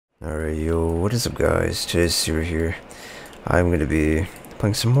Alright, yo, what is up guys? Today's Siri here. I'm going to be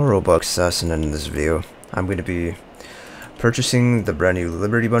playing some more Roblox Assassin, and in this video I'm going to be purchasing the brand new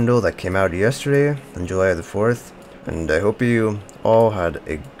Liberty bundle that came out yesterday on July the 4th, and I hope you all had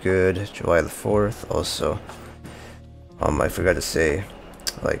a good July the 4th. Also, I forgot to say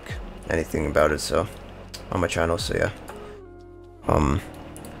like anything about it so on my channel, so yeah.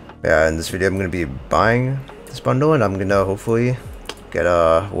 Yeah, in this video I'm going to be buying this bundle, and I'm going to hopefully get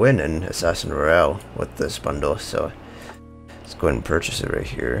a win in Assassin Royale with this bundle, so let's go ahead and purchase it right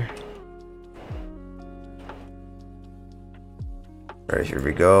here. Alright, here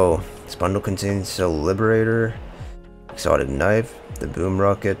we go. This bundle contains the Liberator, exotic knife, the boom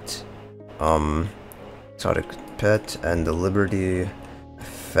rocket, exotic pet, and the Liberty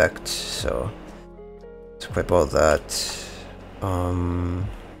effect, so let's equip all that.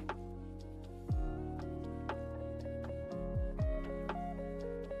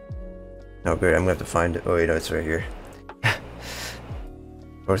 Oh great, I'm gonna have to find it. Oh wait, no, it's right here.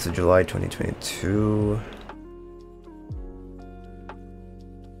 4th of July 2022.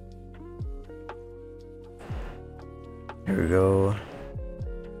 Here we go.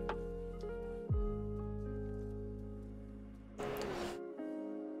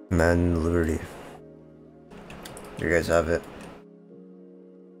 Man, Liberty. You guys have it.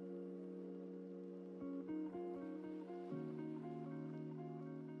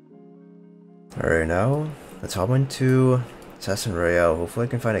 Alright, now let's hop into Assassin Royale. Hopefully I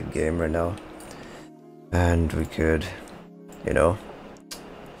can find a game right now, and we could, you know,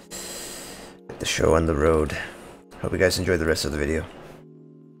 get the show on the road. Hope you guys enjoy the rest of the video.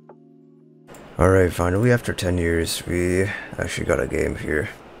 Alright, finally after 10 years we actually got a game here.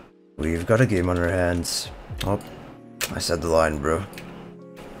 We've got a game on our hands. Oh, I said the line, bro.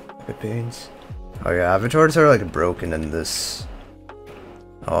 It pains. Oh yeah, avatars are like broken in this.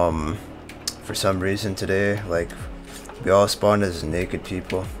 For some reason today, like, we all spawned as naked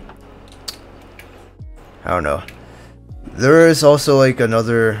people. I don't know. There is also like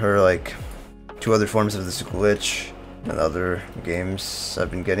another, or like two other forms of this glitch in other games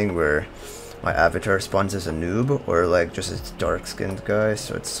I've been getting, where my avatar spawns as a noob or like just a dark skinned guy,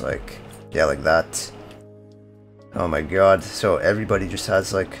 so it's like, yeah, like that. Oh my god, so everybody just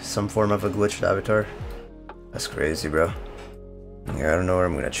has like some form of a glitched avatar. That's crazy, bro. Yeah, I don't know where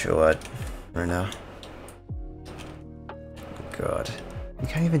I'm gonna chill at right now. God, you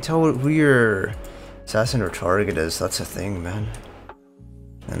can't even tell who your assassin or target is. That's a thing, man.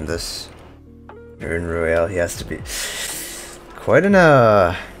 And this, you're in Royale, he has to be quite an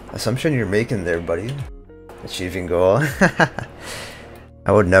assumption you're making there, buddy. Achieving goal.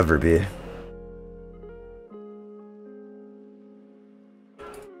 I would never be.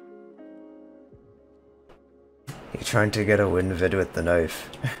 You're trying to get a win vid with the knife.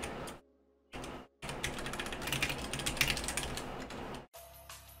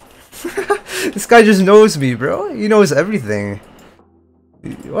 This guy just knows me, bro. He knows everything.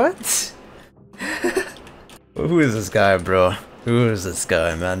 What? Who is this guy, bro? Who is this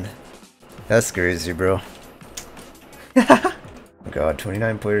guy, man? That's crazy, bro. God,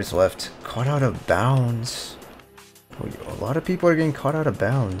 29 players left. Caught out of bounds. A lot of people are getting caught out of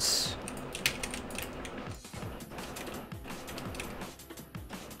bounds.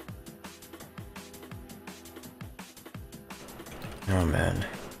 Oh, man.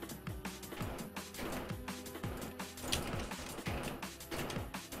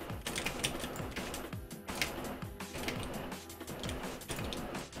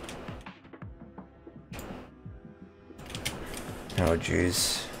 Oh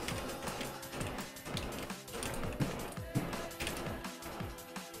jeez.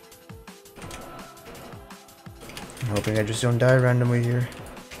 I'm hoping I just don't die randomly here.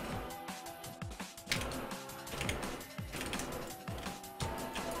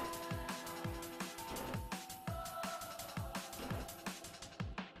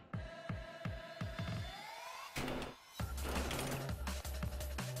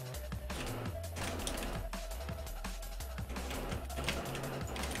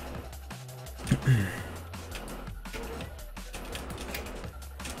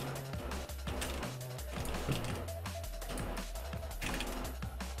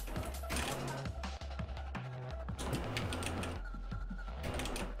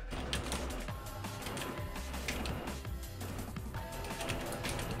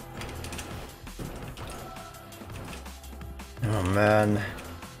 Oh man.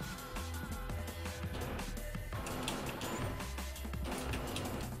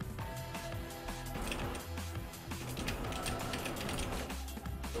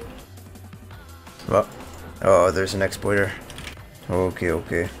 Well, oh, there's an exploiter. Okay,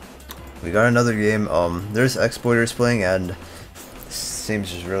 okay. We got another game. There's exploiters playing, and it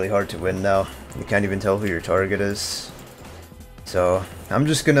seems just really hard to win now. You can't even tell who your target is. So I'm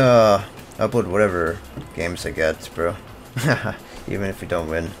just gonna upload whatever games I get, bro. Even if we don't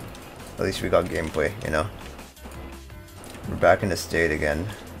win, at least we got gameplay, you know. We're back in the state again.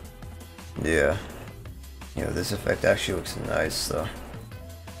 Yeah. You know, this effect actually looks nice though.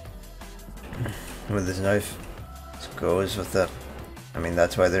 With this knife, it goes with it. I mean,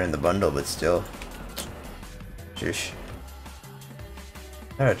 that's why they're in the bundle, but still. Sheesh. Is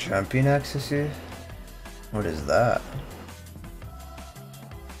that a champion axis here? What is that?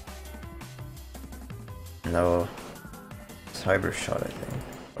 No. Cyber shot, I think.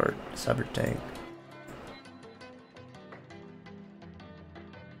 Or cyber tank.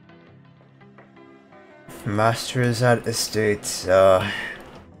 Master is at estate.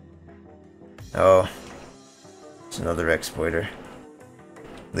 Oh. It's another exploiter.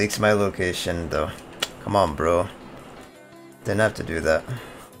 Leaks my location though. Come on, bro. Didn't have to do that.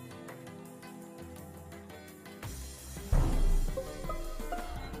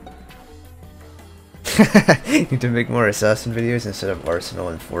 Need to make more Assassin videos instead of Arsenal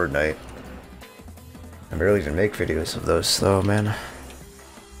and Fortnite. I barely even make videos of those though, man. I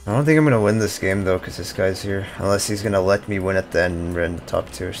don't think I'm gonna win this game though, because this guy's here. Unless he's gonna let me win at the end and we're in the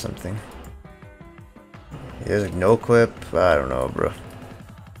top 2 or something. He has like no clip. I don't know, bro.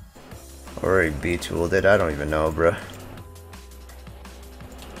 Or he B-tooled it. I don't even know, bro.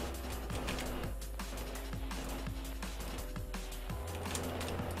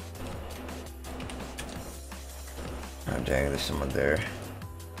 Oh dang, there's someone there.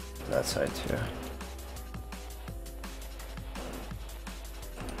 That side too.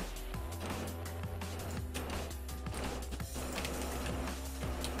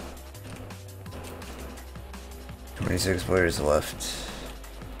 Six players left.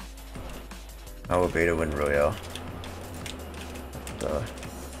 How will Beta win Royale?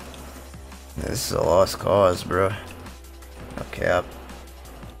 This is a lost cause, bro. Okay,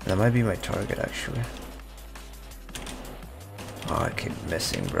 that might be my target actually. Oh, I keep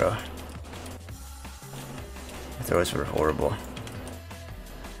missing, bro. My throws were horrible.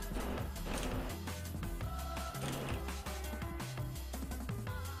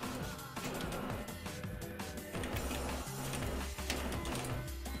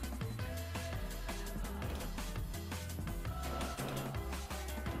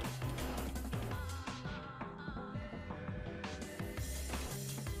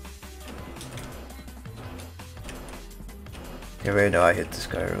 Okay, wait, no, I hit this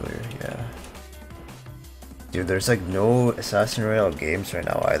guy earlier, yeah. Dude, there's like no Assassin Royale games right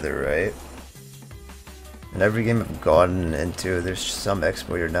now either, right? And every game I've gotten into, there's some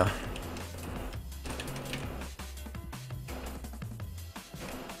exploiter now.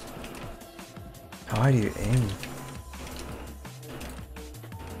 How do you aim?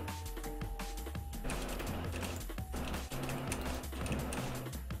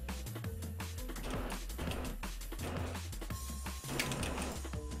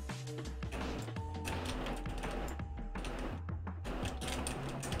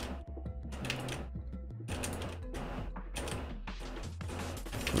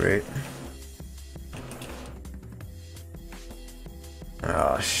 Great.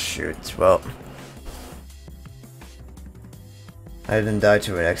 Oh shoot, well. I didn't die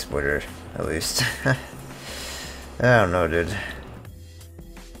to an exploiter, at least. I don't know, dude.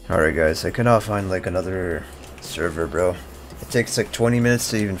 Alright guys, I cannot find like another server, bro. It takes like 20 minutes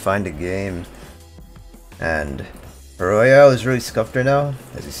to even find a game. And Royale is really scuffed right now,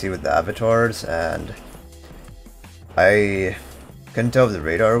 as you see with the avatars, and I couldn't tell if the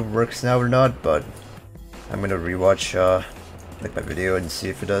radar works now or not, but I'm gonna rewatch like my video and see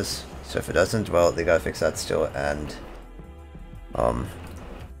if it does. So if it doesn't, well, they gotta fix that still, and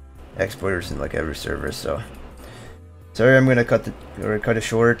exploiters in like every server. So sorry, I'm gonna cut it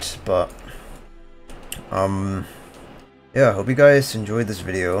short, but yeah, hope you guys enjoyed this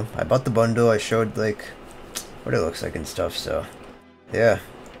video. I bought the bundle. I showed like what it looks like and stuff. So yeah,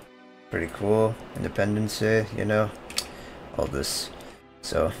 pretty cool. Independence Day, you know. All this.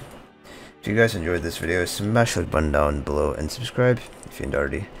 So if you guys enjoyed this video, smash the like button down below and subscribe if you haven't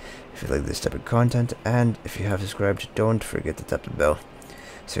already, if you like this type of content, and if you have subscribed, don't forget to tap the bell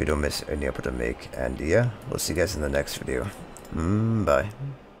so you don't miss any upload I make. And yeah, we'll see you guys in the next video. Bye.